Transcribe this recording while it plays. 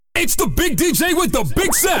It's the big DJ with the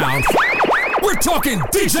big sound. We're talking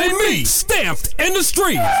DJ Me, stamped in the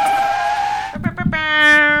street.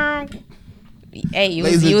 Hey, you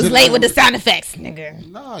was late with the sound effects, nigga.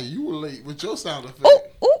 Nah, you were late with your sound effect.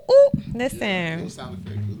 Ooh. Listen. Your sound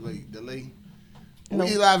effect was late. Delay. No.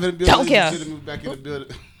 We live in the building. Don't care. Back in the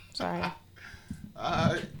building. Sorry.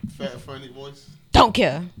 Alright. Fat, funny voice. Don't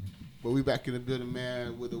care. But we back in the building,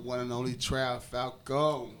 man, with the one and only Trav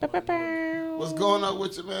Falcone. What's going on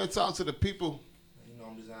with you, man? Talk to the people. You know,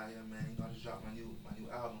 I'm just out here, man. You know, I just dropped my new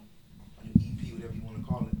album, my new EP, whatever you want to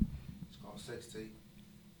call it. It's called Sex Tape.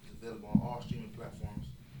 It's available on all streaming platforms.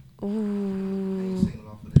 Ooh. And you single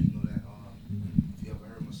off of that, you know that. If you ever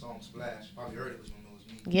heard my song Splash, probably heard it, but you don't know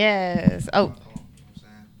it's me. Yes. Oh. You know what I'm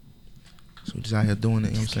saying? So just out here doing it,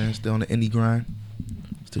 you know what I'm saying? Still on the indie grind.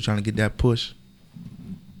 Still trying to get that push.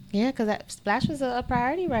 Yeah, because that Splash was a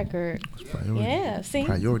priority record. Priority. Yeah, see?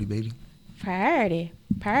 Priority, baby. Priority.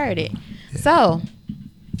 Yeah. So,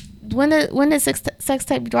 when did sex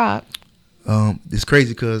tape drop? It's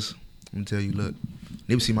crazy because, let me tell you, look,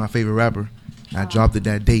 Nipsey, my favorite rapper, I dropped it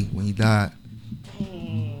that day when he died. You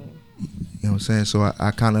know what I'm saying? So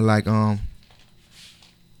I kind of like held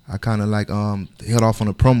off on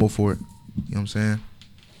a promo for it. You know what I'm saying?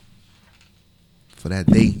 For that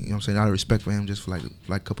day, you know what I'm saying? Out of respect for him, just for like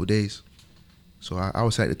a couple of days. So I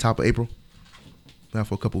was at the top of April. Now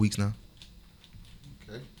for a couple of weeks now.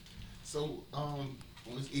 Okay. So on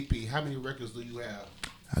this EP, how many records do you have?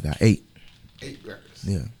 I got 8. 8 records.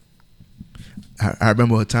 Yeah. I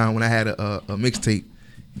remember a time when I had a mixtape.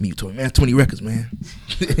 Me told me, man, 20 records, man.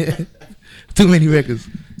 Too many records.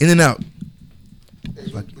 In and out.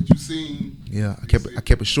 Hey, but you seen? Yeah, I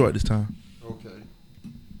kept it short this time. Okay.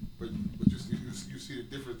 But you see the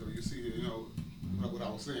difference though. You see, you know, what I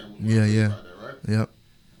was saying. Yeah. About that, right? Yep.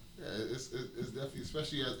 Yeah, it's definitely,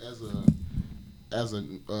 especially as a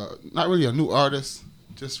not really a new artist,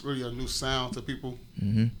 just really a new sound to people.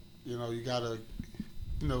 Mm-hmm. You know, you gotta,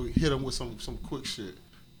 you know, hit them with some quick shit.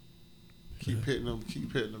 Keep hitting them. You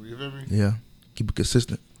feel me? Yeah. Keep it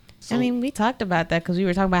consistent. So, I mean, we talked about that because we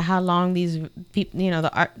were talking about how long these people, you know,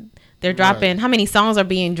 the art they're dropping, how many songs are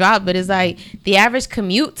being dropped, but it's like the average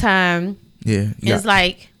commute time. Yeah. Is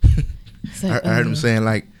like. I heard him saying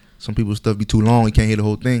like some people's stuff be too long. You can't hear the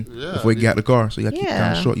whole thing before you get out the car, so you got to keep it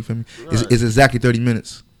kind of short. You feel me? Right. It's exactly 30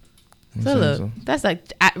 minutes. So look, that's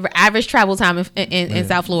like average travel time in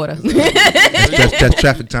South Florida. that's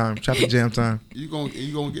traffic time, traffic jam time. You gonna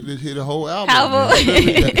get to hear the whole album.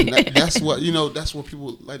 That's what That's what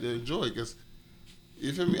people like to enjoy. Cause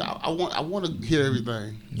you feel me? I want to hear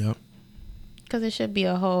everything. Yep. Because it should be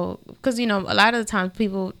a whole. Because a lot of the times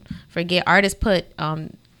people forget artists put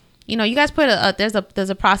you guys put there's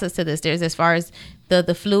a process to this. There's as far as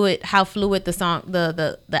the fluid, how fluid the song,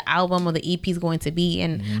 the album or the EP is going to be,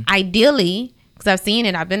 and ideally, because I've seen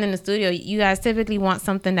it, I've been in the studio. You guys typically want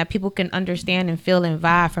something that people can understand and feel and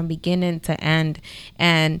vibe from beginning to end.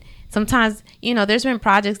 And sometimes, there's been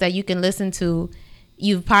projects that you can listen to.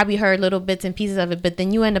 You've probably heard little bits and pieces of it, but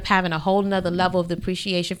then you end up having a whole nother level of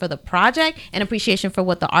appreciation for the project and appreciation for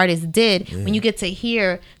what the artist did when you get to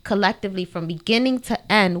hear collectively from beginning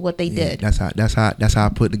to end what they did. That's how I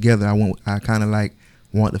put it together. I kind of like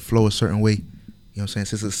want the flow a certain way. You know what I'm saying?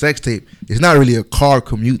 Since it's a sex tape, it's not really a car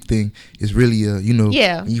commute thing. It's really when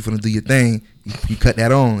you finna do your thing, you cut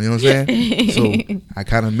that on. You know what I'm saying? So I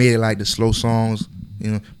kind of made it like the slow songs.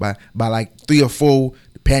 By like 3 or 4.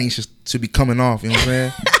 Panties should be coming off, you know what I'm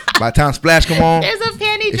saying? By the time Splash come on, there's a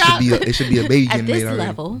panty drop. It should be a baby getting made already. At this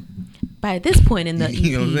level, by this point in the EP,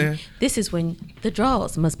 you know what I'm saying? This is when the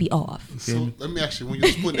draws must be off. So let me ask you, when you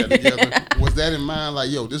was putting that together, was that in mind?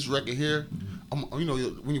 Like, yo, this record here, when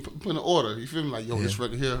you put in an order, you feel me? Like, yo, this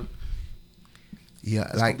record here, it's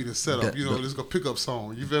like gonna be the setup. This is gonna pick up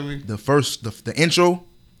song. You feel me? The intro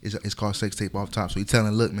is called Sex Tape off top. So he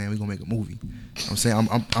telling, look, man, we gonna make a movie. I'm saying,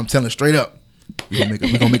 I'm telling straight up. We're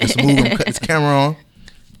gonna make a smooth. We're gonna cut this camera on.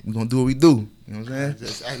 We're gonna do what we do. You know what I'm saying?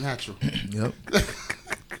 Just act natural. Yep. You're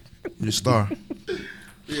the star.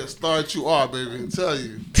 Yeah, star that you are, baby. I tell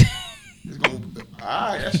you. It's gonna.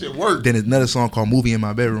 Alright, that shit work. Then there's another song called "Movie in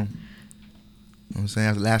My Bedroom." You know what I'm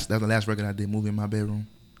saying? That's the last record I did, "Movie in My Bedroom."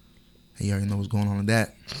 And you already know what's going on with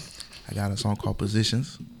that. I got a song called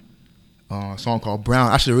 "Positions." A song called Brown.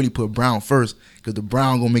 I should really put Brown first because the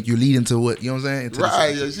Brown gonna make you lead into what, you know what I'm saying?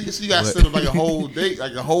 Right. Yeah. So you got to set up like a whole date,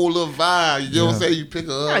 like a whole little vibe. You know what I'm saying? You pick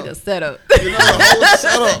her up. Like a setup. A whole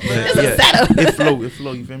setup, man. It's a setup. It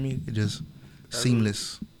flow. You feel me? It just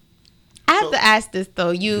seamless. I have to ask this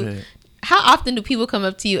though. How often do people come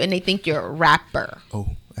up to you and they think you're a rapper? Oh,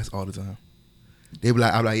 that's all the time. They be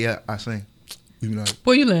like, I'm like, yeah, I sing. You be like,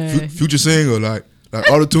 boy, you like Future sing or like like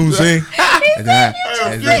auto-tune sing. And then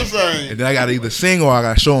I gotta either sing or I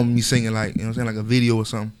gotta show them me singing, like, you know what I'm saying, like a video or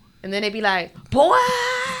something. And then they be like, boy,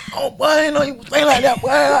 oh boy, I know you ain't like that, boy.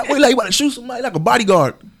 Like you about to shoot somebody like a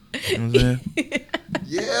bodyguard. You know what I'm saying?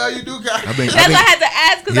 Yeah, you do got. That's what I had to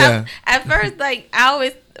ask because at first, like,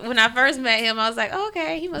 when I first met him, I was like,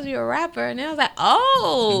 okay, he must be a rapper, and then I was like,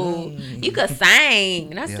 oh, you could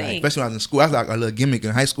sing, and I sing. Especially when I was in school, I was like a little gimmick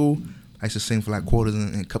in high school. I used to sing for like quarters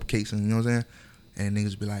and cupcakes, and you know what I'm saying. And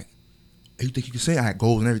niggas be like, hey, you think you can sing? I had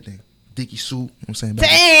goals and everything. Dickie suit, you know what I'm saying?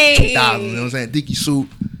 Dang. 2000, you know what I'm saying? Dickie suit,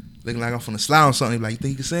 looking like I'm from the slide or something. They be like, you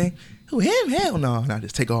think you can sing? Who him? Hell no. And I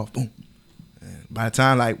just take off, boom. And by the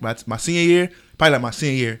time, like, my senior year, probably like my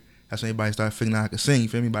senior year, that's when everybody started figuring out I could sing, you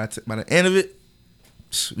feel me? By the end of it,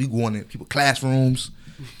 we going in people's classrooms,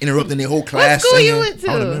 interrupting their whole class. What school you went to?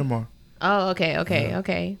 I went to Miramar. Oh,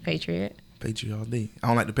 okay. Patriot all day. I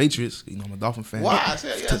don't like the Patriots. You know, I'm a Dolphin fan. Why?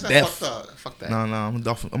 To death. Fuck that. No, I'm a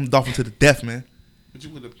Dolphin to the death, man. But you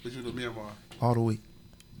went to Miramar. All the way.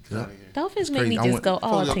 Yeah. Dolphins make me just go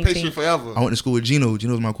all Patriot forever. I went to school with Gino.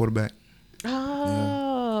 Gino's my quarterback. Gino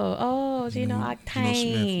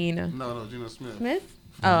Octane. No, Gino Smith. Smith?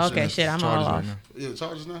 Oh, okay. Shit, I'm all off. Yeah,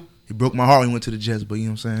 Chargers now. He broke my heart when he went to the Jets, but you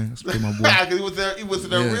know what I'm saying? That's my boy. Because he was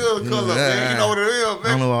in that real color, man. You know what it is, man. I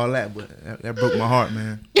don't know all that, but that broke my heart,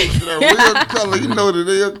 man. That real color, you know what it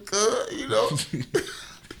is, you know.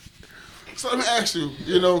 So let me ask you,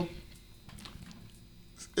 you know,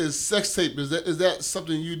 is sex tape, is that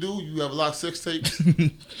something you do? You have a lot of sex tapes?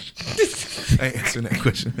 I ain't answering that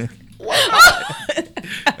question, man. Why not?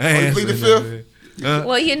 I ain't plead the fifth?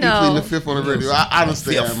 Well, you know, he pleaded the fifth on the radio. I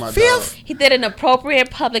understand, my dog. He did an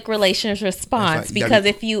appropriate public relations response because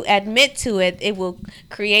if you admit to it, it will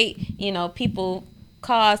create, you know, people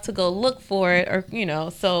cause to go look for it, or you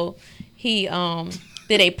know. So he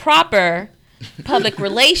did a proper public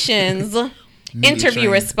relations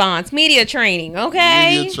interview response, media training.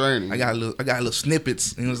 Okay, media training. I got little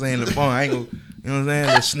snippets. You know what I'm saying? In the phone, I ain't gonna. You know what I'm saying?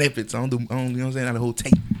 Little snippets. I don't. You know what I'm saying? Not the whole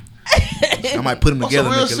tape. I might put them together.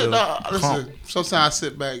 Real shit, listen, sometimes I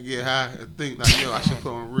sit back and get high and think like, yo, I should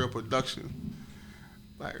put on real production,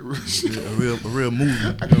 like real shit. A real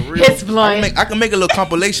movie. Like a real. Hits blunt. I can make a little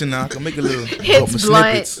compilation now. I can make a little hits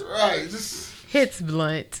blunt. Snippets. Right, just hits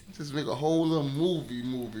blunt. Just make a whole little movie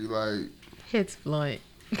like hits blunt.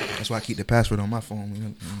 That's why I keep the password on my phone. You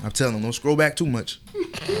know? I'm telling them, don't scroll back too much.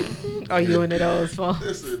 Are you into those phones?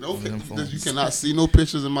 Listen, you cannot see no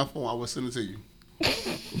pictures in my phone. I will send it to you. Okay?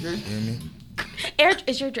 You know what I mean?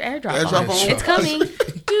 It's your airdrop on. It's coming.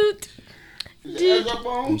 Dude.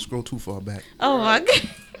 Don't scroll too far back. Oh my God.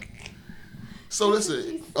 So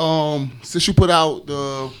listen, since you put out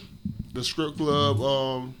the strip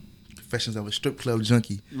club, Confessions of a Strip Club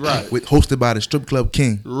Junkie, right? Hosted by the Strip Club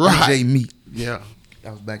King, right? DJ Meat. Yeah,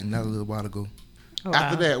 that was back in that a little while ago. Oh,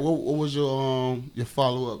 after that, what was your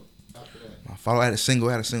follow up? After that, my follow had a single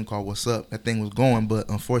called "What's Up." That thing was going, but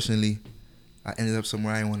unfortunately, I ended up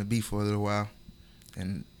somewhere I didn't want to be for a little while,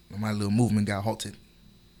 and my little movement got halted.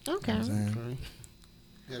 Okay. You know okay.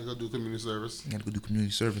 You had to go do community service. You had to go do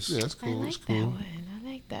community service. Yeah, that's cool. I like that's cool. that one. I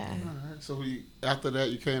like that. All right. So after that,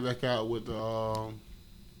 you came back out with the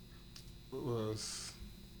it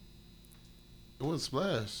was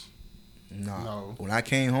Splash. No. When I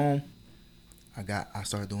came home, I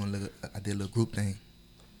started doing I did a little group thing.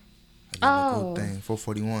 Group thing,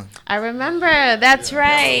 441. I remember. That's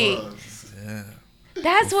right. Yeah.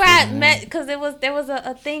 That's where I met, because there was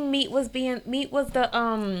a thing. Meat was the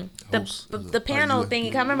the panel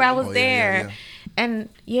thing. I remember I was there, yeah. And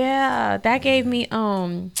that gave me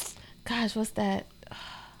gosh, what's that? I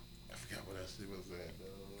forgot what that shit was at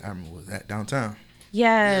though. I remember was that downtown.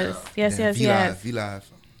 Yes. V-Live.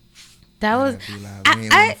 That was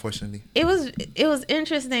unfortunately. It was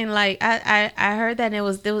interesting. Like I heard that, and it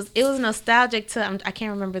was nostalgic to. I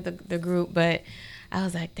can't remember the group, but I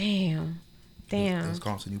was like, damn. It was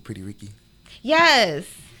called New Pretty Ricky. Yes.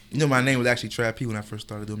 You know, my name was actually Trav P when I first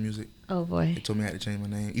started doing music. Oh boy. They told me I had to change my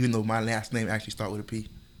name, even though my last name actually started with a P.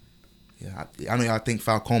 Yeah, I know y'all think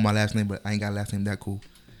Falcone my last name, but I ain't got a last name that cool.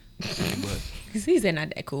 But he said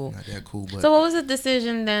not that cool. Not that cool. But so what was the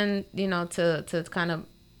decision then? You know, to kind of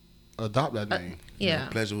adopt that name. Yeah.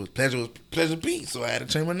 Pleasure was P, so I had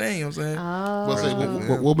to change my name. You know what I'm saying?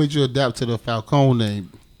 Oh. What made you adapt to the Falcone name?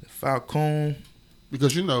 Falcone.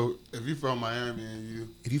 Because you know, if you from Miami and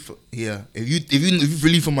if you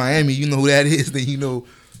really from Miami, you know who that is. Then you know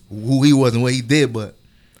who he was and what he did. But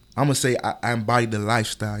I'm gonna say I embodied the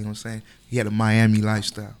lifestyle. You know what I'm saying? He had a Miami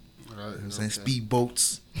lifestyle. right, You know what I'm saying?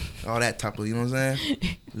 Speedboats, all that type of. You know what I'm saying?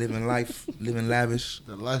 Living life, living lavish.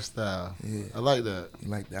 The lifestyle. Yeah, I like that. you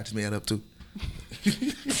like that? I just made that up too.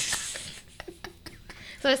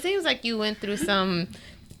 So it seems like you went through some,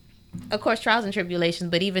 of course, trials and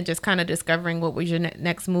tribulations, but even just kind of discovering what was your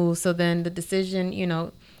next move. So then the decision, you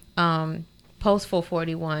know, post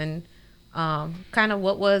 441, kind of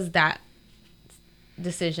what was that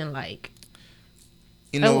decision like?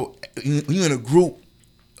 You know, when you're in a group,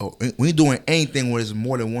 or when you're doing anything where there's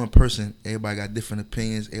more than one person, everybody got different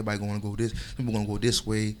opinions. Everybody going to go this. Some people going to go this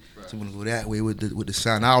way. Right. Some going to go that way with the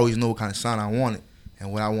sound. I always know what kind of sound I wanted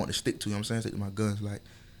and what I want to stick to. You know what I'm saying? I stick to my guns. Like,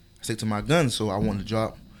 I stick to my guns, so I wanted to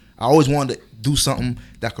drop. I always wanted to do something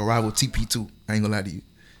that could rival TP2. I ain't gonna lie to you.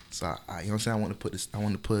 So you know what I'm saying? I want to put this. I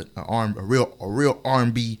want to put a real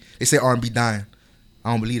R&B. They say R&B dying.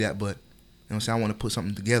 I don't believe that, but you know what I'm saying? I want to put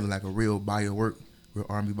something together like a real body of work, real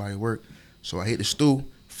R&B body of work. So I hit the stew.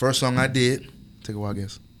 First song I did, take a while, I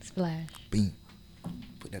guess. Splash. Beam.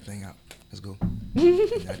 Put that thing out. Let's go.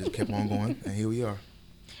 And I just kept on going, and here we are.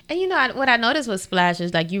 And you know what I noticed with Splash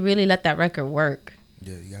is like you really let that record work.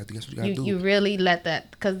 Yeah, you gotta, that's what you gotta do. You really let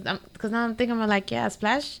that, cause now I'm thinking, I'm like, yeah,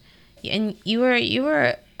 Splash, and you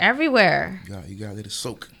were everywhere. You gotta let it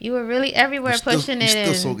soak. You were really everywhere pushing it.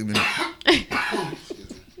 Still soaking it.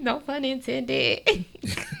 No pun intended.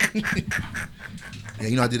 Yeah,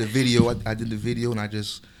 you know, I did a video. I did the video, and I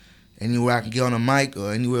just anywhere I can get on a mic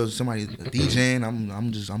or anywhere somebody DJing,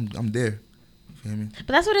 I'm there. You feel me? But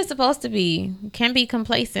that's what it's supposed to be. You can't be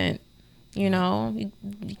complacent. You know,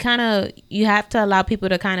 you have to allow people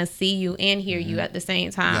to kind of see you and hear you at the same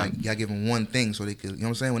time. You gotta give them one thing so they could, you know what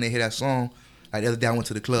I'm saying? When they hear that song, like the other day I went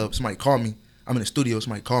to the club, somebody called me. I'm in the studio,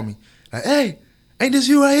 somebody called me. Like, hey, ain't this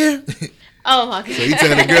you right here? Oh my God. So he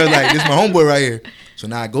telling the girl like, this my homeboy right here. So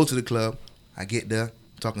now I go to the club, I get there,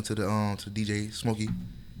 talking to the DJ Smokey.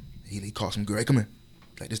 He called some girl, hey, come here.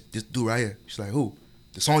 Like this dude right here. She's like, who?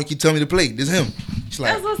 The song you keep telling me to play, this him. She's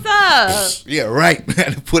like, that's what's up. Yeah, right. I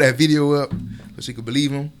had to put that video up so she could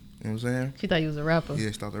believe him. You know what I'm saying? She thought he was a rapper.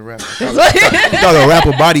 Yeah, she thought a rapper. She thought a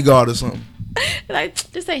rapper bodyguard or something. Like,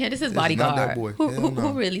 this ain't him. This is Bodyguard. Not that boy.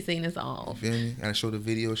 Who really sing this song? You feel me? I gotta show the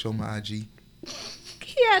video, show my IG.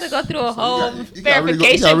 He had to go through a whole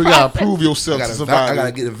verification process. You gotta prove yourself to somebody. I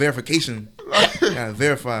gotta get a verification. I gotta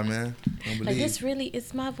verify, man. Don't believe. Like, this really,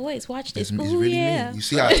 it's my voice. Watch this. It's really me. You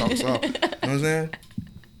see how I talk soft. You know what I'm saying?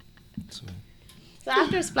 So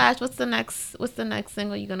after Splash, what's the next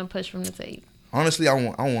single you're gonna push from the tape? Honestly, I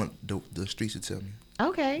want the streets to tell me.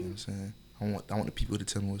 Okay. You know what I'm saying? I want the people to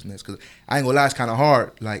tell me what's next, cause I ain't gonna lie, it's kind of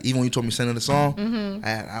hard. Like even when you told me to send her the song,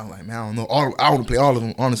 I was like, man, I don't know. I want to play all of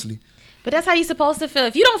them, honestly. But that's how you're supposed to feel.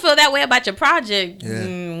 If you don't feel that way about your project,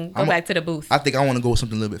 go back to the booth. I think I want to go with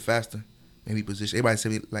something a little bit faster. Maybe position. Everybody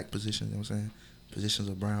say like position. You know what I'm saying? Positions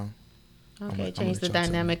of Brown. Okay, change the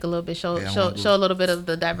dynamic a little bit. Show a little bit of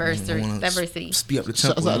the diversity. Speed up the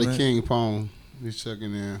tempo. Shouts out to King Pong. He's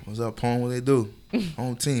checking in. What's up, Pong? What they do?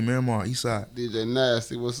 Home team, Miramar, East Side. DJ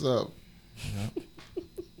Nasty, what's up? Yeah.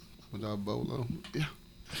 What up, Bolo? Yeah.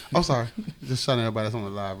 I'm sorry. Just shouting everybody that's on the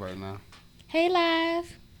live right now. Hey,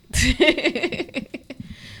 live.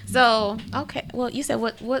 So, okay. Well, you said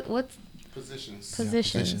what positions?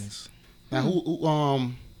 Positions. Now,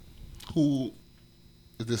 who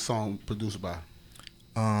is this song produced by?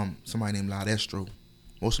 Somebody named Loud Estro.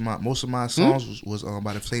 Most of my songs was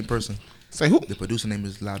by the same person. Say who? The producer name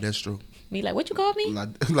is Loud Estro. Me like, what you call me?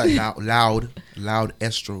 Loud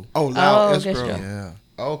Estro. Oh, Loud Estro. Estro. Yeah.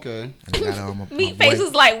 Okay. And I got, me face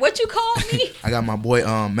was like, what you call me? I got my boy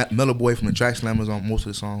Miller Boy from the Track Slammers on most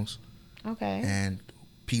of the songs. Okay. And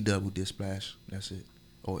P-Dub who did Splash. That's it.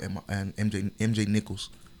 Oh, and MJ Nichols.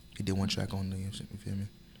 He did one track on there. You feel me?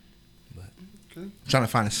 But I'm trying to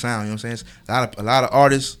find a sound. You know what I'm saying? A lot of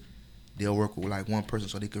artists, they'll work with like one person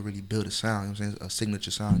so they could really build a sound. You know what I'm saying? A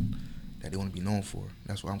signature sound that they want to be known for.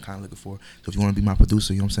 That's what I'm kind of looking for. So if you want to be my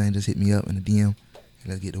producer, you know what I'm saying? Just hit me up in the DM and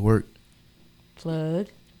let's get to work. Plug.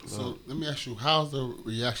 So let me ask you, how's the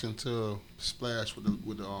reaction to Splash with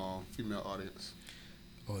the female audience?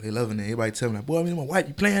 Oh, they loving it. Everybody telling me, like, boy, I mean, my wife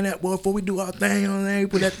be playing that, boy, before we do our thing, you know what I'm saying? We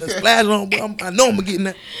put that Splash on, boy, I know I'm getting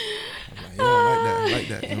that. I'm like, yeah, I like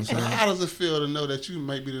that. You know what I'm saying? How does it feel to know that you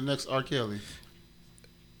might be the next R. Kelly?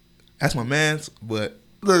 That's my man's, but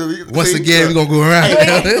once again, we're going to go around.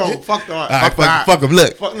 No, fuck the art. All right, fuck him.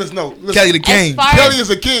 Look. Listen. Kelly the King. Kelly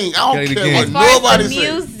is a king. I don't care what nobody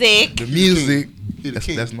says. The music.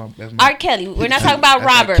 That's my R. Kelly. We're not talking about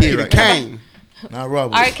Robert. The king. Not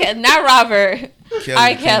Robert. Not Robert.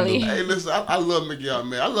 R. Kelly. Hey, listen, I love Mickey out,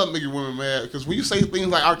 man. I love Mickey women, man. Because when you say things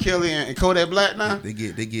like R. Kelly and Kodak Black now, they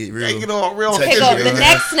get real. They get all real. Pick up the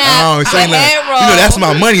next snap. You know, that's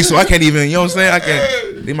my money, so I can't even. You know what I'm saying? I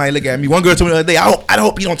can't. They might look at me. One girl told me the other day, I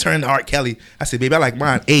hope you don't turn into R. Kelly. I said, baby, I like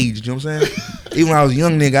mine aged. You know what I'm saying? Even when I was a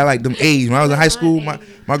young nigga, I like them age. When I was in high school,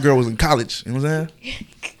 my girl was in college. You know what I'm saying?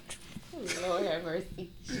 Lord have mercy.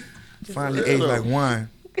 Finally aged like wine.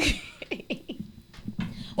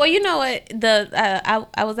 Well, you know what?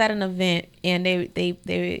 I was at an event and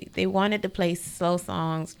they wanted to play slow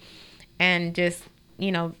songs, and just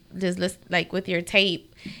listen, like with your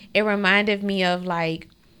tape, it reminded me of like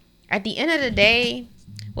at the end of the day,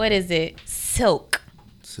 what is it? Silk.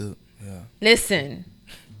 Silk, yeah. Listen,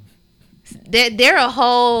 they're a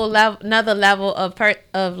whole another level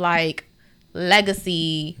of like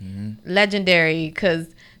legacy, legendary, because.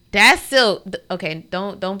 That's Silk. Okay,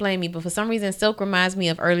 don't blame me, but for some reason, Silk reminds me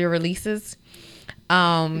of earlier releases.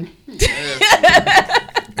 Early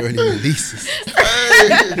releases.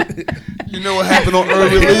 Hey, you know what happened on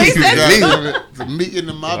early releases? The meeting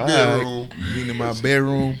in my bedroom. Meeting in my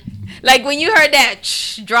bedroom. Like when you heard that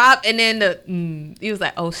drop, and then it was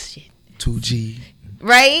like, oh shit. 2G.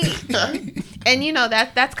 Right. And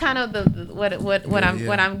that's kind of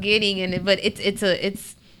what I'm getting in it, but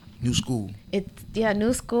it's. New school. It's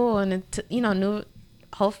new school, and it's new.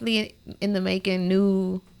 Hopefully, in the making,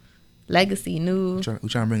 new legacy, new. We trying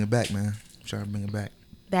to bring it back, man. We trying to bring it back.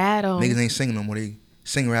 That niggas ain't singing no more. They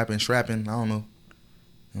sing, rapping, strapping. I don't know. You know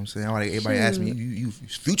what I'm saying? Everybody ask me, you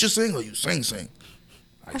future sing or you sing?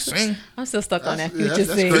 I sing. I'm still stuck on that future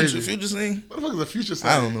sing. Future sing. What the fuck is a future sing?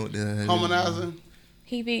 I don't know what the hell. Harmonizing.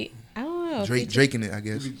 He be. I don't know. Draking it, I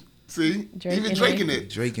guess. See, Draking even draking it.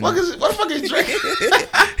 Draking what it. What the fuck is draking?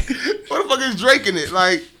 What the fuck is draking it?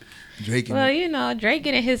 Like draking. Well, Drake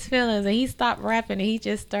getting his feelings, and he stopped rapping, and he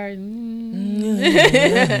just started.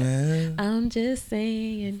 I'm just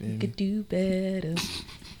saying you could do better.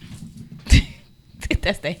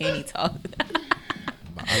 That's the Henny talk.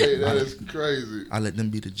 Hey, that is crazy. I let them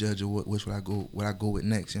be the judge of what I go with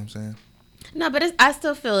next. You know what I'm saying? No, but I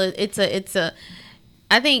still feel it's a.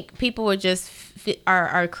 I think people were just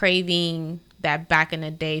are craving that back in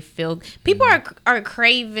the day feel. People are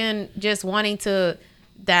craving just wanting to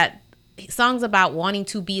that songs about wanting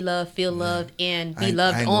to be loved, feel loved, and be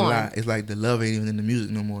loved I ain't on. Gonna lie. It's like the love ain't even in the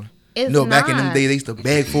music no more. It's back in them days they used to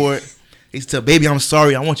beg for it. They used to tell baby I'm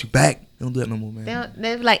sorry, I want you back. They don't do that no more, man.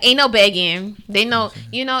 They're like ain't no begging. They know,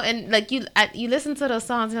 and like you listen to those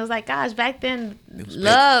songs and it was like, gosh, back then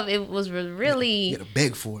love it was really. You had to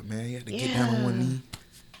beg for it, man. You had to get down on one knee.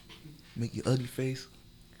 Make your ugly face. You know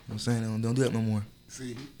what I'm saying? Don't do that no more.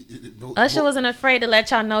 See, Usher wasn't afraid to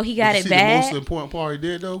let y'all know he got it bad. The most important part he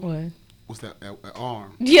did though was that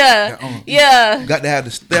arm. Yeah, that arm. Yeah. Got to have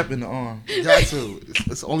the step in the arm. Got to.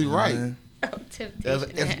 It's only right. Oh,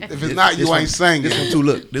 if it's not, you ain't singing. This one too.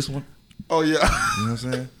 Look, this one. Oh yeah. You know what I'm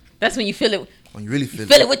saying? That's when you feel it. When you really feel it.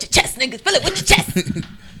 Feel it with your chest, niggas. Feel it with your chest.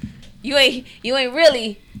 You ain't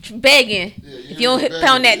really begging. If you don't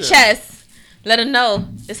pound that chest. Let her know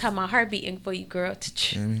this how my heart beating for you, girl.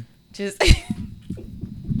 Just.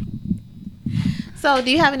 So,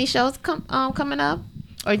 do you have any shows coming up,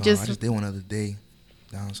 or just? I just did one other day,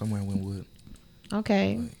 down somewhere in Wynwood.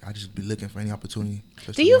 Okay. I just be looking for any opportunity.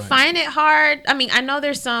 Do you find it hard? I mean, I know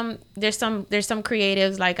there's some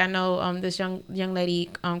creatives. Like I know this young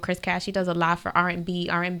lady, Chris Cash. She does a lot for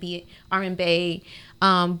R&B.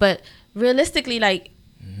 But realistically, like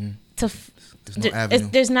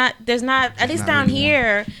there's not at least down really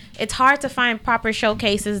here one. It's hard to find proper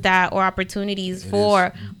showcases or opportunities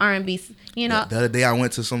for R&B. The other day I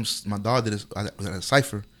went to my daughter did a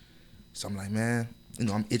cypher, so I'm like, man,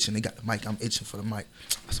 I'm itching. They got the mic, I'm itching for the mic.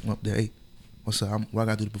 I went up there, hey, what's up? What I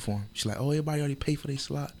gotta do to perform? She's like, oh, everybody already paid for their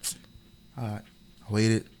slot. All right, I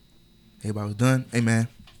waited. Everybody was done. Hey man,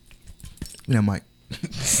 give me that mic.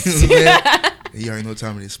 You already know what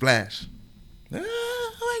time it is. Splash. Oh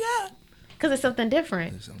my God. Because it's something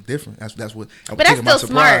different. It's something different. That's what. But that's still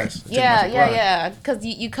smart. Yeah. Because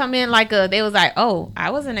you come in like they was like, oh, I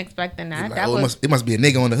wasn't expecting that. Like, it must be a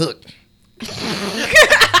nigga on the hook.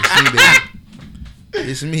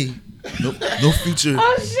 It's me. No future.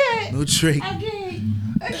 Oh shit. No Drake.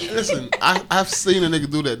 Listen, I've seen a nigga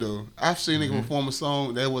do that though. I've seen a nigga perform a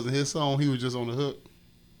song that wasn't his song. He was just on the hook.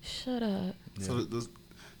 Shut up. Yeah. So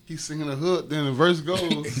he's singing the hook, then the verse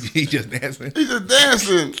goes. He just dancing. He's just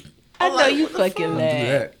dancing. I know you fucking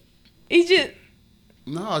mad. He just.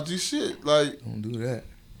 Nah, do shit like. Don't do that.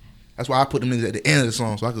 That's why I put them niggas at the end of the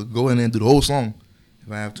song so I could go in there and do the whole song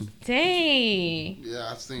if I have to. Dang. Yeah,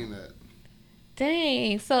 I've seen that.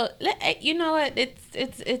 Dang. So you know what?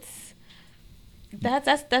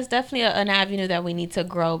 That's definitely an avenue that we need to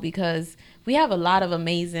grow because we have a lot of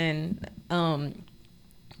amazing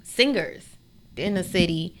singers in the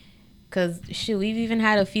city. Because, we've even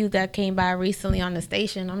had a few that came by recently on the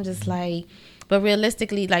station. I'm just like, but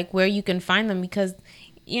realistically, like, where you can find them because,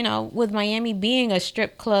 you know, with Miami being a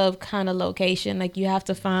strip club kind of location, like you have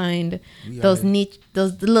to find those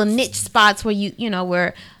little niche spots where you know,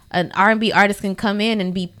 where an R&B artist can come in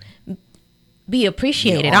and be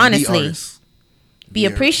appreciated. Honestly, be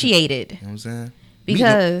appreciated. You know what I'm saying?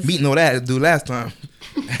 Because meeting all that dude last time,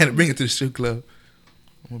 I had to bring it to the strip club.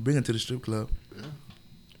 I'm gonna bring it to the strip club.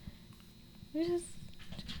 Yeah.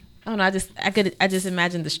 Oh no! I just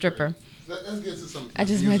imagined the stripper. Let's get to some. I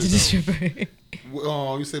just imagined the stripper.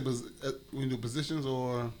 You say we do positions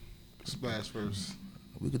or splash first?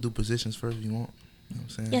 We could do positions first if you want. You know what I'm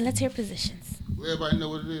saying? Yeah, let's hear positions. Everybody know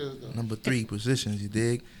what it is, though. Number 3, positions, you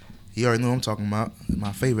dig? You already know what I'm talking about.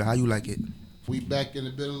 My favorite. How you like it? We back in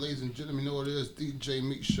the building, ladies and gentlemen. You know what it is? DJ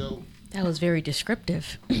Meek Show. That was very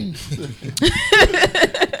descriptive. It's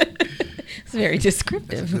very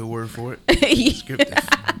descriptive. That's a good word for it. Descriptive.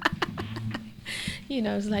 You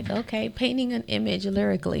know, it's like, okay, painting an image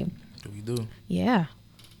lyrically. That's what we do. Yeah.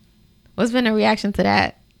 What's been the reaction to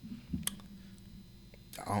that?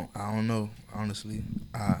 I don't know, honestly.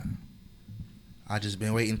 I just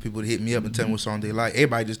been waiting for people to hit me up and tell me what song they like.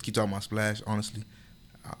 Everybody just keep talking about Splash, honestly.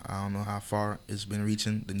 I don't know how far it's been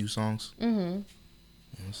reaching, the new songs. Mm-hmm. You know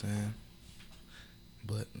what I'm saying?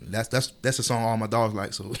 But that's a song all my dogs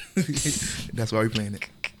like, so that's why we playing it.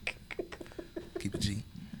 Keep it G.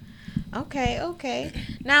 Okay.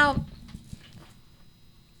 Now,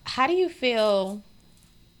 how do you feel?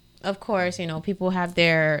 Of course, you know, people have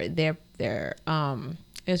their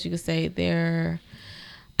as you could say, their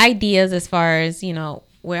ideas as far as, you know,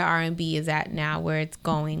 where R&B is at now, where it's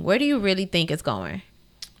going. Where do you really think it's going?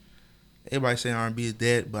 Everybody saying R&B is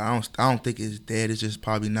dead, but I don't think it's dead. It's just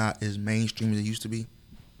probably not as mainstream as it used to be.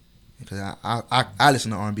 Because I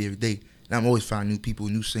listen to R&B every day, and I'm always finding new people,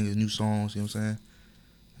 new singers, new songs. You know what I'm saying?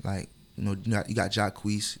 Like, you know, you got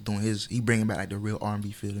Jacquees doing his. He bringing back like the real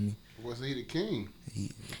R&B feel to me. Was he the king?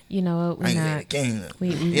 You know what? We're not. King.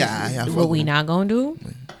 What we not gonna do?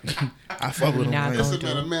 I fuck with him.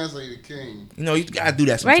 A man say the king. You know, you gotta do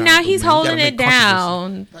that sometimes. Right now, he's holding it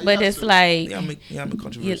down, but it's like I'm a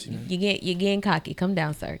controversy. You're getting cocky. Come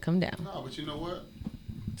down, sir. Come down. No, but you know what?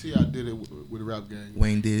 T.I. did it with the rap game.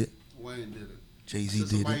 Wayne did it. Jay-Z did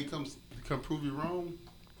somebody come prove you wrong.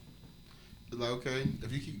 It's like, okay,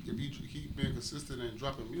 if you keep being consistent and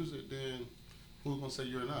dropping music, then who's gonna say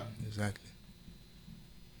you're not? Exactly.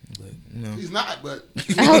 But you know, he's not. But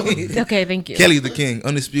okay, thank you. Kelly's the king,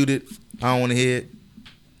 undisputed. I don't want to hear it.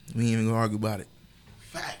 We ain't even gonna argue about it.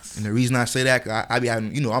 Facts. And the reason I say that, cause I be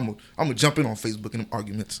having, you know, I'm gonna jump in on Facebook in them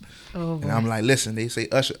arguments. Oh, and I'm like, listen, they say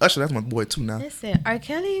Usher, that's my boy too now. Listen, R.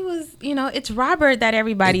 Kelly was, you know, it's Robert that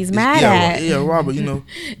everybody's mad at. Yeah, Robert, you know.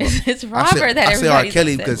 it's Robert that everybody's I say R.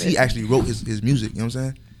 Kelly because he actually wrote his music. You know what I'm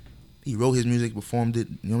saying? He wrote his music, performed it.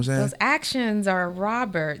 You know what I'm saying? Those actions are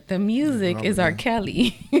Robert. The music is R.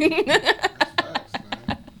 Kelly.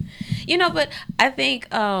 You know, but I think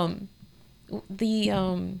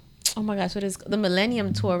oh my gosh, what is the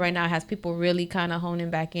Millennium Tour right now has people really kind of honing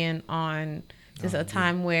back in on just a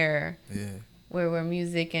time where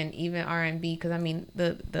music and even R&B, because I mean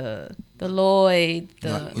the Lloyd,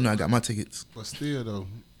 you know I got my tickets. But still though,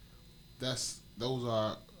 those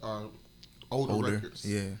are older records.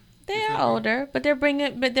 Yeah. They are older, but they're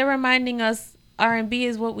reminding us R&B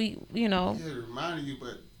is what we, you know. Yeah, they're reminding you,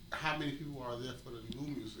 but how many people are there for the new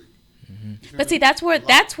music? Mm-hmm. But see, that's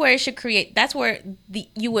where it should create. That's where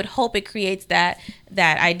you would hope it creates that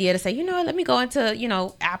idea to say, you know what, let me go into, you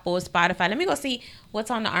know, Apple, Spotify. Let me go see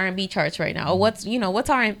what's on the R&B charts right now, or what's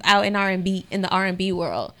out in R&B in the R&B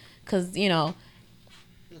world, because you know.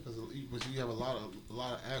 Yeah, because you have a lot of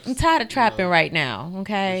acts. I'm tired of trapping right now.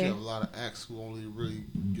 Okay. You have a lot of acts who only really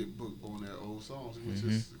get booked on their old songs, which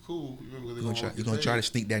is cool. You're gonna try to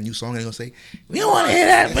sneak that new song and they're gonna say, we don't want to hear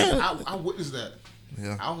that, man. I witnessed that.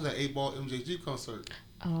 Yeah. I was at 8-Ball MJG concert.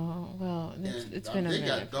 Oh, well, it's been a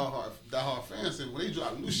minute. They got diehard fans, and when they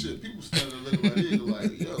drop new shit, people standing looking like this,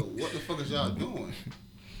 like, yo, what the fuck is y'all doing?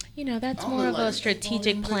 You know, that's more of a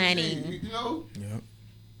strategic planning. You know? Yeah.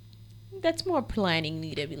 That's more planning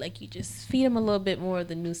needed. Be like, you just feed them a little bit more of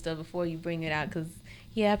the new stuff before you bring it out, because,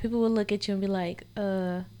 yeah, people will look at you and be like,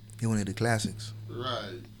 They wanted the classics.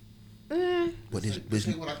 Right. But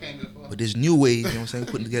this new wave, you know what I'm saying?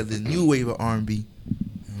 Putting together this new wave of R&B. You know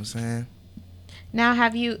what I'm saying? Now,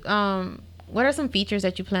 have you, what are some features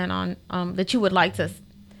that you plan on, that you would like to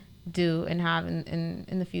do and have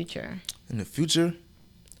in the future? In the future,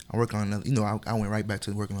 I'm working on another, you know, I went right back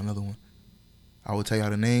to working on another one. I will tell y'all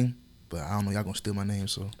the name, but I don't know, y'all gonna steal my name,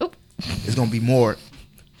 so. It's gonna be more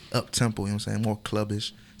up-tempo, you know what I'm saying? More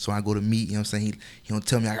clubbish. So I go to meet, you know what I'm saying? He don't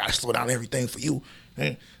tell me I gotta slow down everything for you.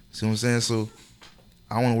 Hey. See what I'm saying? So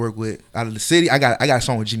I want to work with out of the city. I got a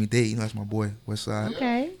song with Jimmy Day. You know, that's my boy, Westside.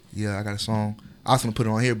 Okay. Yeah, I got a song. I was gonna put it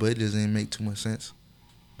on here, but it doesn't make too much sense.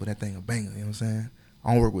 But that thing a banger. You know what I'm saying? I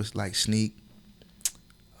want to work with like Sneak.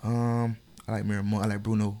 I like Miramar. I like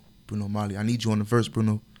Bruno Mali. I Need You on the verse,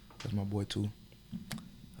 Bruno. That's my boy too.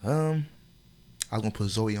 I was gonna put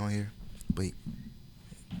Zoe on here, but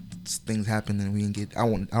things happen and we didn't get. I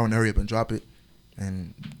want to hurry up and drop it,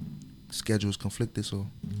 and schedules conflicted. So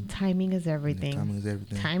timing is everything. Yeah, timing is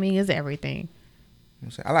everything. Timing is everything. You know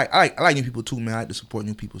what I'm saying? I like new people too, man. I like to support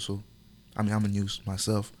new people. So I mean, I'm a new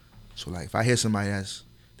myself. So like, if I hear somebody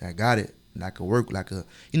that got it, that could work, like a,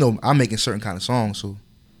 you know, I'm making certain kind of songs. So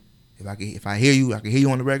if I hear you, I can hear you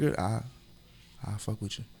on the record. I'll fuck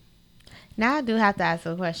with you. Now I do have to ask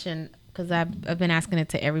a question, because I've been asking it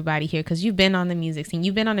to everybody here, because you've been on the music scene.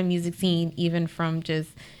 You've been on the music scene even from just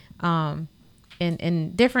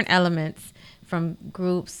in different elements, from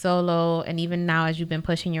groups, solo, and even now as you've been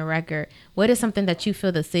pushing your record. What is something that you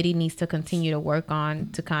feel the city needs to continue to work on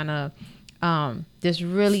to kind of just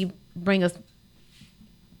really bring us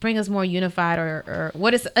more unified, or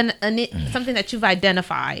what is something that you've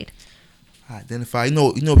identified? You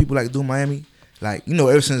know people like to do in Miami. Like, you know,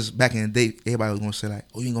 ever since back in the day, everybody was gonna say like,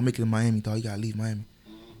 "Oh, you ain't gonna make it in Miami, dog. You gotta leave Miami."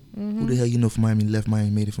 Mm-hmm. Who the hell you know from Miami, left Miami,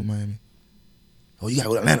 made it from Miami? Oh, you gotta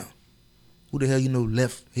go to Atlanta. Who the hell you know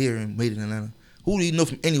left here and made it in Atlanta? Who do you know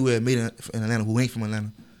from anywhere made it in Atlanta who ain't from Atlanta?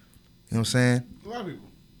 You know what I'm saying? A lot of people.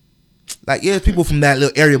 Like, yeah, people from that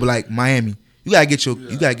little area, but like Miami, you gotta get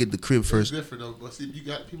the crib first. It's different though, but see,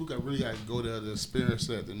 people really gotta go there to experience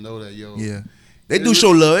that, to know that, yo. Yeah. They do show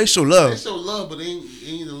love. They show love. They show love, but it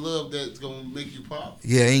ain't the love that's gonna make you pop.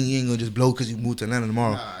 Yeah, ain't gonna just blow because you move to Atlanta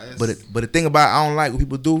tomorrow. Nah, but the thing about I don't like what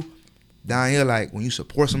people do down here, like when you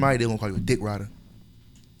support somebody, they gonna call you a dick rider. You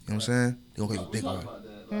know what I'm saying? They gonna call you a dick rider.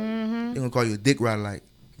 They gonna call you a dick rider, like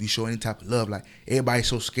if you show any type of love. Like everybody's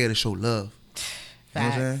so scared to show love. You know what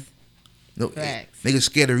I'm saying? No, niggas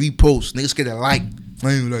scared to repost. Niggas scared to like.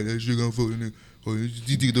 I ain't like that shit gonna fuck with nigga.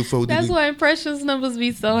 That's why impressions numbers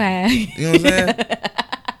be so high. You know what I'm saying?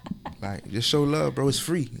 Like, just show love, bro. It's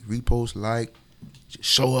free. Repost, like, just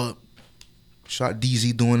show up. Shot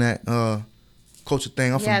DZ doing that culture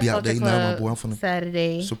thing. I'm finna be out there. You know my boy. I'm finna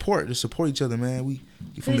Saturday. Just support each other, man. We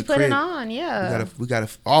from the crib. Put it on, yeah. We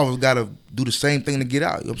gotta do the same thing to get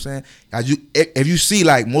out. You know what I'm saying? If you see,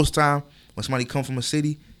 like, most time when somebody come from a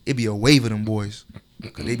city, it be a wave of them boys.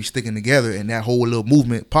 Cause they be sticking together and that whole little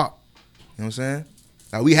movement pop. You know what I'm saying?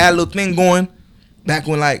 Like, we had a little thing going back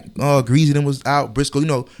when, like, Greasy them was out, Briscoe. You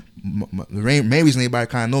know, the main reason everybody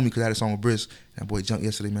kind of know me because I had a song with Brisk. That boy jumped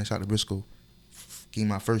yesterday, man. Shout out to Briscoe. Gave me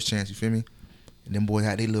my first chance, you feel me? And them boys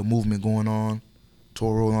had their little movement going on.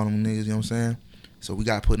 Toro on them niggas, you know what I'm saying? So we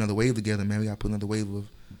got to put another wave together, man. We got to put another wave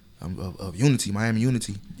of unity, Miami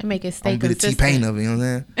unity. And make it stay consistent. I'm going to be the T-Pain of it, you know what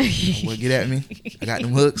I'm saying? Boy, get at me. I got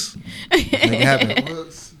them hooks. Make it happen.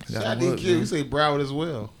 I didn't care. You say Broward as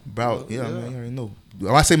well. Broward, yeah, man, you already know.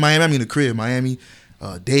 When I say Miami, I mean the crib. Miami,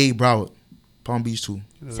 Dade, Broward, Palm Beach too.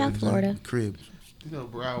 South Florida. Crib. You know,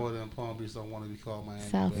 Broward and Palm Beach don't want to be called Miami.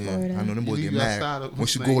 South Florida. I know them boys get mad.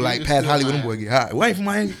 Once you go like past Hollywood, them boys get hot. We ain't from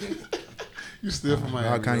Miami. You still from Miami.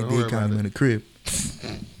 Broward County, Dade County, in the crib.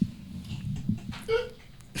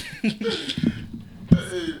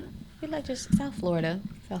 We like just South Florida.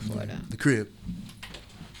 South Florida. The crib.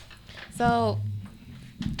 So,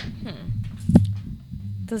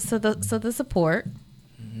 the support,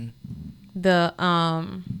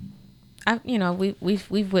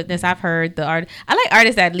 we've witnessed. I've heard the art. I like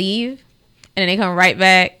artists that leave and then they come right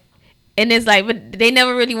back, and it's like, but they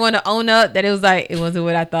never really want to own up that it was like it wasn't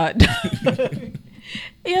what I thought.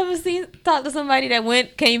 You ever talk to somebody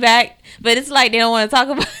that came back, but it's like they don't want to talk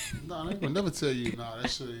about it? No, they will never tell you. No,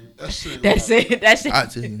 that shit. That's it. I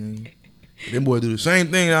tell you. Them boys do the same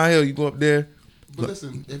thing out here. You go up there. But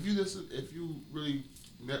listen, if you really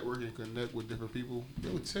network and connect with different people, they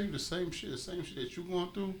will tell you the same shit that you're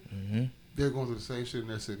going through. Mm-hmm. They're going through the same shit in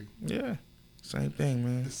their city. Yeah, same thing,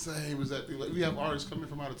 man. The same exact thing. Like, we have artists coming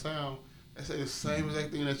from out of town that say the same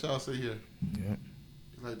exact thing that y'all say here. Yeah.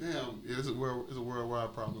 It's like, damn, it's a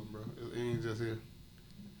worldwide problem, bro. It ain't just here.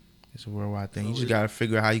 It's a worldwide thing. You just gotta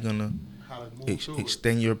figure out how you're gonna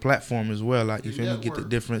extend your platform as well. Like, you feel me? Get the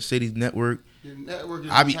different cities network.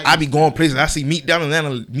 I be going places. I see Meat down in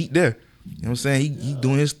Atlanta, Meat there. You know what I'm saying? He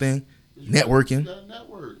doing his thing, networking.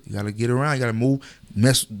 You gotta get around. You gotta move,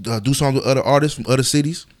 do songs with other artists from other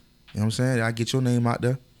cities. You know what I'm saying? I get your name out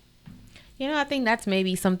there. You know, I think that's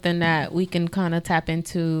maybe something that we can kind of tap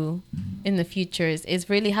into in the future is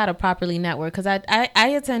really how to properly network. Because I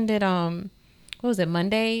attended what was it,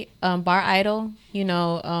 Monday, Bar Idol, you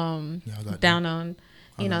know, down on,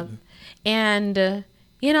 you know, and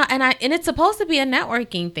you know, and it's supposed to be a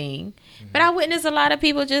networking thing, but I witnessed a lot of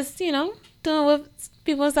people just, you know, doing what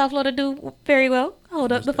people in South Florida do very well,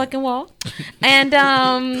 hold up the fucking wall, and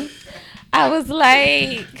I was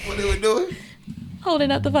like, what they were doing?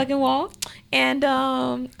 Holding up the fucking wall. And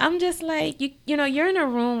I'm just like, you know, you're in a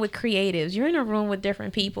room with creatives. You're in a room with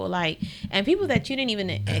different people, like, and people that you didn't even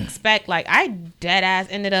expect. Like, I dead ass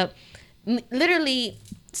ended up literally.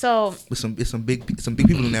 So with some big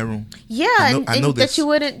people in that room. Yeah, I know this.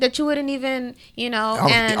 that you wouldn't even, you know.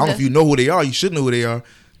 I don't know if you know who they are. You should know who they are.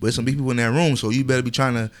 But there's some big people in that room, so you better be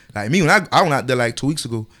trying to, like me, when I went out there like 2 weeks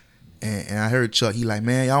ago, and I heard Chuck, he like,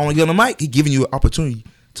 man, y'all want to get on the mic? He giving you an opportunity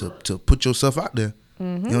to put yourself out there. You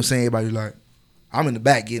know what I'm saying? Everybody like, I'm in the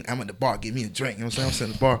back, I'm at the bar, get me a drink. You know what I'm saying? I'm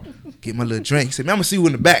sitting at the bar, get my little drink. He said, man, I'm going to see you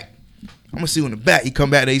in the back. I'm going to see you in the back. He come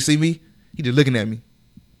back there, he see me. He just looking at me.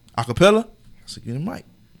 Acapella? I said, get in the mic.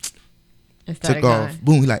 Took off.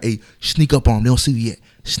 Boom. He like, hey, sneak up on him. They don't see you yet.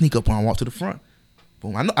 Sneak up on him. Walk to the front.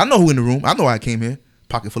 Boom. I know who in the room. I know why I came here.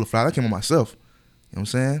 Pocket full of flowers. I came on myself. You know what I'm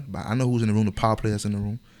saying? But I know who's in the room, the power players in the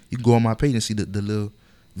room. You can go on my page and see the little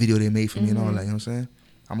video they made for me and all that. You know what I'm saying?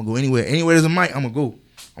 I'm going to go anywhere. Anywhere there's a mic, I'm going to go.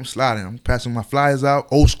 I'm sliding. I'm passing my flyers out.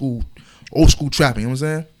 Old school trapping. You know what I'm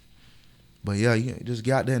saying? But yeah, you just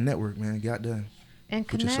get out there and network, man. Get out there. And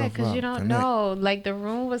connect, because you don't know. Like, the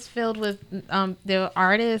room was filled with there were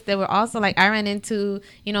artists. There were also, like, I ran into,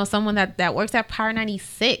 you know, someone that works at Power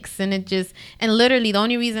 96. And literally the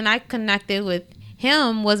only reason I connected with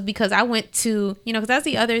him was because I went to, you know, because that's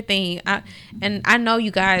the other thing. And I know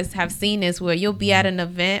you guys have seen this, where you'll be at an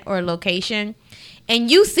event or a location and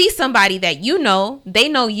you see somebody that you know, they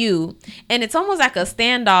know you, and it's almost like a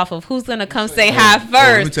standoff of who's gonna come say hi first.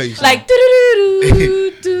 Let me tell you something. Like,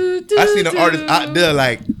 I seen an artist out there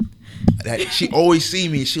like that. She always see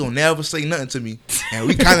me. She will never say nothing to me, and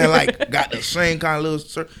we kind of like got the same kind of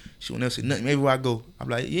little. She will never say nothing. Maybe where I go, I'm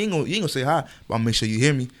like, you ain't gonna say hi, but I'll make sure you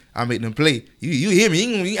hear me. I make them play. You hear me.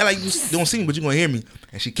 You ain't like you don't see me, but you gonna hear me.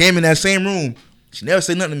 And she came in that same room. She never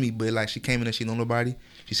said nothing to me, but like she came in and she know nobody.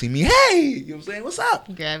 She see me, hey, you know what I'm saying? What's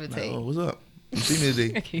up? Gravitate. Like, oh, what's up? You see me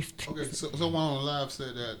today? Okay, so one on the live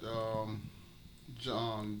said that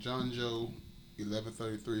John Joe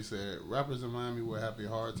 1133 said rappers in Miami will have a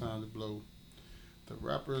hard time to blow. The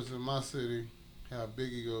rappers in my city have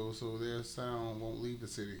big egos, so their sound won't leave the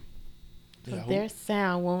city. Their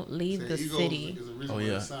sound won't leave the city. Oh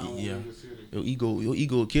yeah, yeah. Your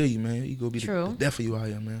ego will kill you, man. Your ego will be the death of you out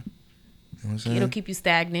here, man. You know what I'm saying? It'll keep you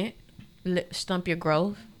stagnant, stump your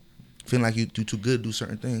growth. Feeling like you do too good to do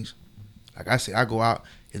certain things. Like I said, I go out.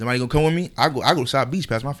 If nobody gonna come with me, I go to South Beach,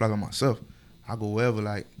 pass my flag on myself. I go wherever.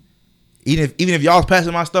 Like even if y'all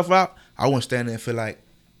passing my stuff out, I won't stand there and feel like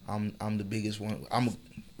I'm the biggest one. I'm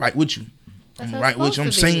right with you. I'm right with you. I'm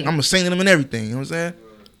gonna sing to them and everything. You know what I'm saying?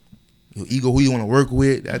 Your ego, who you want to work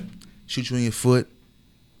with, that shoot you in your foot.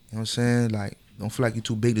 You know what I'm saying? Like, don't feel like you're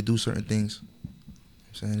too big to do certain things. You know what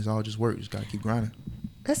I'm saying? It's all just work. You just got to keep grinding.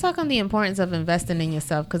 Let's talk on the importance of investing in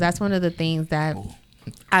yourself, because that's one of the things that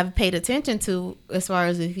I've paid attention to as far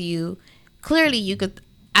as if you, clearly you could,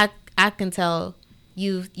 I can tell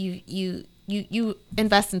you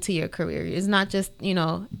invest into your career. It's not just, you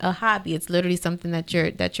know, a hobby. It's literally something that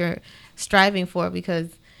you're striving for, because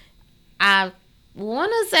I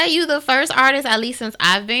want to say you the first artist, at least since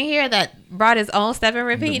I've been here, that brought his own step and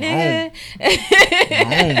repeat, nigga.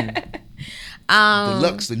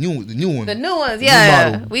 Deluxe, the new one. The new ones,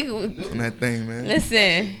 yeah. We on that thing, man.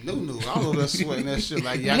 Listen. New. I don't know that sweating that shit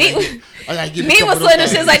like yeah. Me was sweating the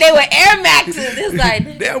shit like they were Air Maxes. It's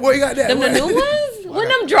like damn boy, you got that. Them the new ones? When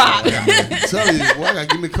them drop? I'm telling you, boy, I gotta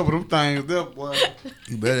give me a couple of them things there, boy.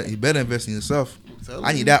 You better invest in yourself.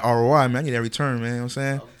 I need that ROI, man. I need that return, man. You know what I'm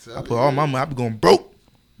saying? I put all my money. I be going broke.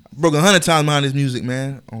 I broke 100 times behind this music,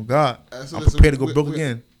 man. Oh God. I'm prepared to go broke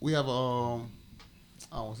again. We have I don't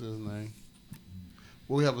want to say his name.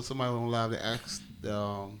 Well, we have somebody on live that asked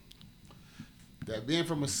that being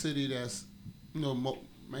from a city that's, you know,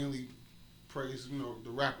 mainly praise, you know, the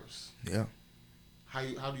rappers. Yeah. How do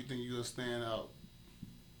you think you'll stand out?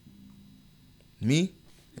 Me?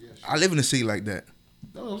 Yeah, sure. I live in a city like that.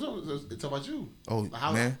 No, it's about you. Oh,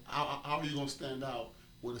 man. How are you gonna stand out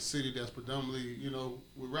with a city that's predominantly, you know,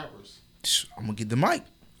 with rappers? I'm gonna get the mic.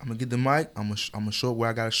 I'm gonna show up where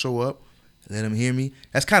I gotta show up. Let them hear me.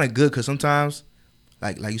 That's kind of good, because sometimes,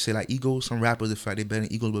 like you say, like egos. Some rappers, they feel like they better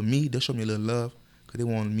than egos, but me, they'll show me a little love because they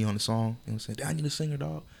want me on the song. You know what I'm saying? I need a singer,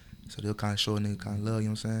 dog. So they'll kind of show a nigga kind of love. You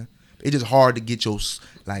know what I'm saying? It's just hard to get your,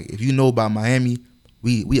 like, if you know about Miami,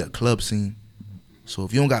 we a club scene. So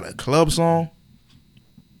if you don't got a club song,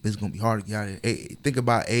 it's gonna be hard to get out of here. Hey, think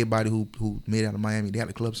about everybody who made it out of Miami. They had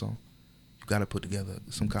a club song. gotta put together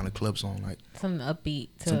some kind of club song, like something upbeat,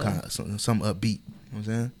 some upbeat. You know what I'm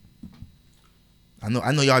saying? I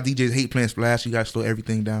know y'all DJs hate playing Splash. You gotta slow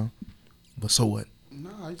everything down, but so what?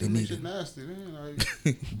 Nah, you just make shit nasty, man.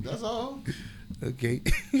 Like, that's all. Okay.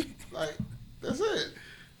 Like, that's it.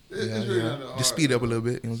 It's really not that hard. Just speed up a little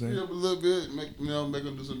bit. You know what I'm saying? Speed up a little bit. Make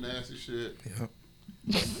them do some nasty shit. Yeah.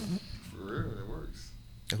 For real, it works.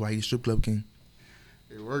 That's why he's strip club king.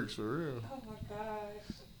 It works for real. Oh my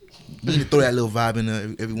gosh. You need to throw that little vibe in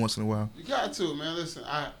there every once in a while. You got to, man. Listen,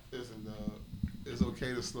 it's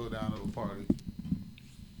okay to slow down at a party.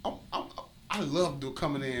 I love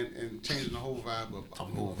coming in and changing the whole vibe up.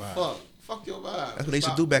 Fuck your vibe. That's what they used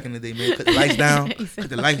to do back in the day, man. Cut the lights down. Cut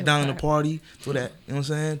the lights down in the party. Throw that, you know what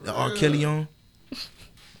I'm saying? The R. Kelly on.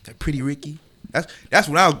 That Pretty Ricky. That's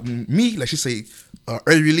when like she say,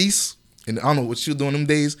 early release. And I don't know what she was doing them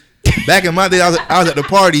days. Back in my day, I was at the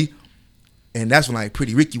party. And that's when like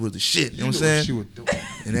Pretty Ricky was the shit. You know what I'm saying? What she was doing.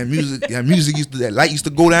 And that music that light used to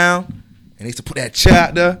go down. And they used to put that chair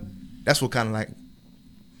out there. That's what kind of like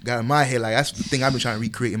got in my head. Like that's the thing I've been trying to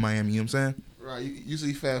recreate in Miami. You know what I'm saying? Right. You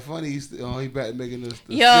see Fat Funny. He back making the stick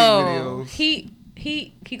videos. He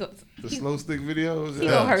goes. The slow stick videos. He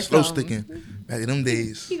gonna hurt slow something. Sticking. Back in them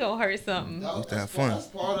days. He gonna hurt something. Used to have fun. That's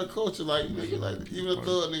part of the culture. Like even the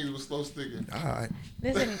thug niggas was slow sticking. All right.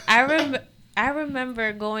 Listen, I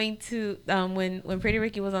remember going to when Pretty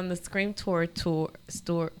Ricky was on the Scream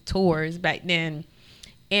tours back then,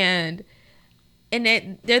 and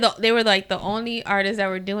they were like the only artists that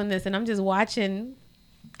were doing this, and I'm just watching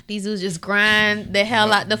these dudes just grind the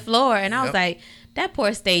hell out the floor, and I was like, that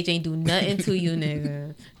poor stage ain't do nothing to you,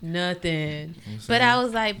 nigga, nothing. But I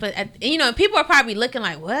was like, people are probably looking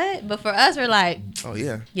like what, but for us, we're like, oh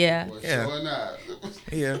yeah, well, sure not.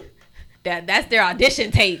 Yeah. That's their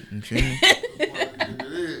audition tape. Okay.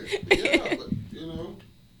 Yeah, but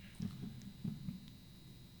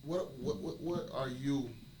what are you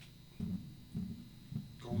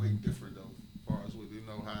gonna make different though, as far as with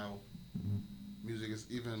how music is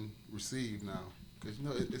even received now? Because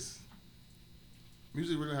it's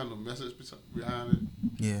music really have no message behind it.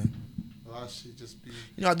 Yeah. A lot of shit just be.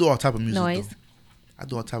 I do all type of music. Noise. Though. I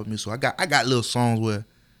do all type of music. So I got little songs where, you know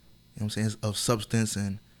what I'm saying, of substance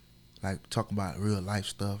and like talk about real life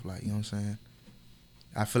stuff. Like, you know what I'm saying.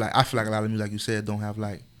 I feel like a lot of music, like you said, don't have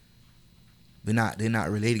like they're not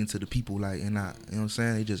relating to the people. Like, and not, you know what I'm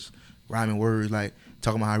saying. They just rhyming words, like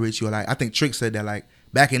talking about how rich you are. Like I think Trick said that like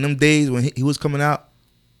back in them days when he was coming out,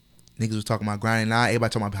 niggas was talking about grinding. Now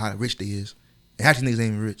everybody talking about how rich they is. And half these niggas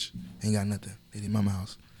ain't even rich. They ain't got nothing. They in mama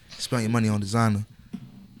house. Spend your money on designer.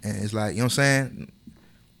 And it's like, you know what I'm saying?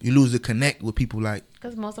 You lose the connect with people like.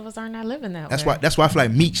 Because most of us are not living that way. That's why I feel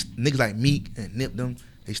like niggas like Meek and Nip them,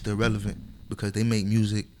 they still relevant because they make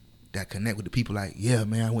music that connect with the people like, yeah,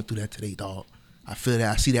 man, I went through that today, dog. I feel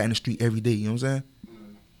that. I see that in the street every day. You know what I'm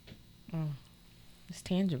saying? It's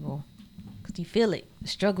tangible. Because you feel it. The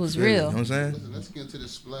struggle is real. You know what I'm saying? Listen, let's get into the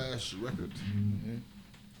Splash record. Mm-hmm.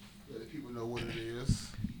 Let people know what it is.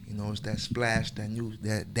 You know, it's that Splash, that new,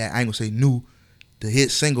 that I ain't gonna say new, the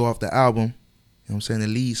hit single off the album. You know what I'm saying? The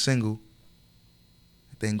lead single.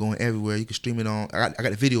 That thing going everywhere. You can stream it on. I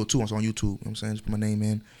got the video too. It's on YouTube. You know what I'm saying? Just put my name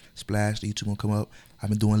in, Splash. The YouTube gonna come up. I've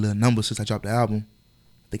been doing little numbers since I dropped the album.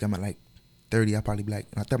 I think I'm at like 30. I'll probably be like,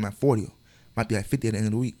 I think I'm at 40. Might be like 50 at the end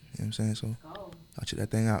of the week. You know what I'm saying? So I'll check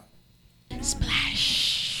that thing out. Splash.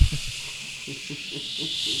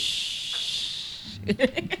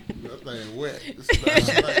 That thing wet.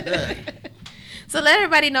 Splash like that. So let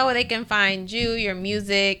everybody know where they can find you, your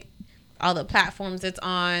music, all the platforms it's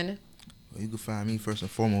on. Well, you can find me first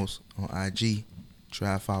and foremost on IG,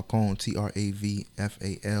 Trav Falcone,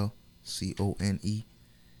 TravFalcone.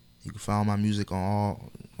 You can find my music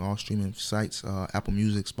on all streaming sites, Apple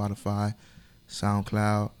Music, Spotify,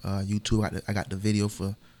 SoundCloud, YouTube. I got the video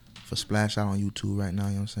for Splash out on YouTube right now.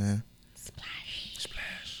 You know what I'm saying? Splash.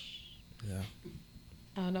 Yeah.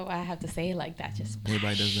 I don't know why I have to say it like that. Just splash.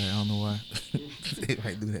 Everybody does that. I don't know why.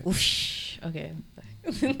 Everybody do that. Whoosh. Okay.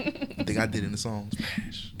 I think I did in the song.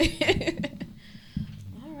 Splash.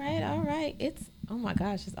 All right. Oh my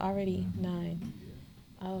gosh, it's already 9.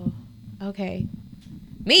 Oh, okay.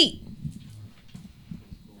 Meat.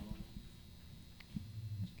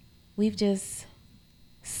 We've just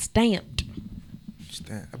stamped.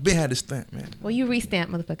 I've been had this stamp, man. Well, you restamp,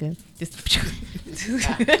 motherfucker. Just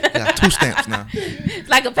got 2 stamps now. It's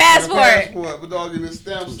like a passport. But dog in the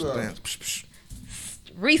stamp stuff.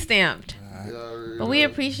 Restamped. Right. Yeah. But we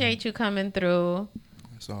appreciate you coming through.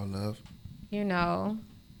 That's all love. You know,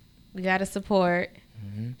 we gotta support,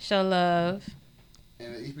 show love,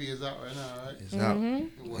 And the EP is out right now, right? It's out.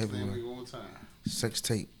 What's the name one more time? Sex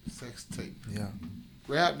Tape. Sex Tape. Yeah.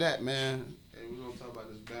 Grab that, man. Hey, we're gonna talk about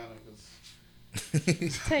this banner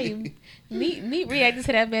because. Tell you, me reacted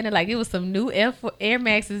to that banner like it was some new Air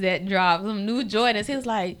Maxes that dropped, some new Jordans. He was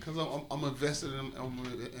like, "Cause I'm invested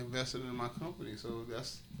in my company, so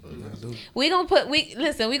that's." We gonna put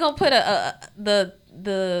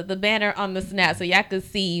the banner on the Snap so y'all could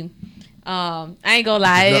see. I ain't gonna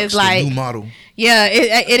lie, it's like new model. Yeah,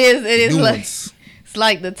 it is new like ones. it's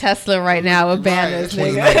like the Tesla right now with banners,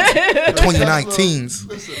 nigga. 2019s.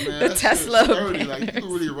 Listen, man, the Tesla. Like you can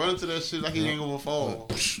really run into that shit like he ain't gonna fall.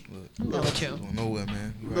 I'm done with you. Going nowhere,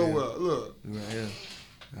 man. Nowhere. Look. Right here.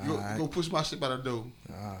 Go push my shit by the door.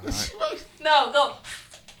 Right. No, go.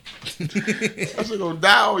 That shit gonna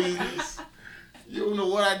die on you. You don't know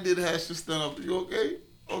what I did to have shit stand up. You okay?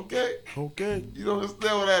 Okay. You don't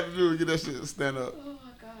understand what I had to do to get that shit to stand up. Oh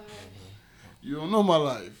my God. You don't know my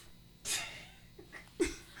life.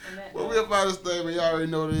 Well, we up out of this thing, man. Y'all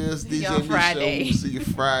already know this. DJ Friday. Show. See you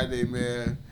Friday, man.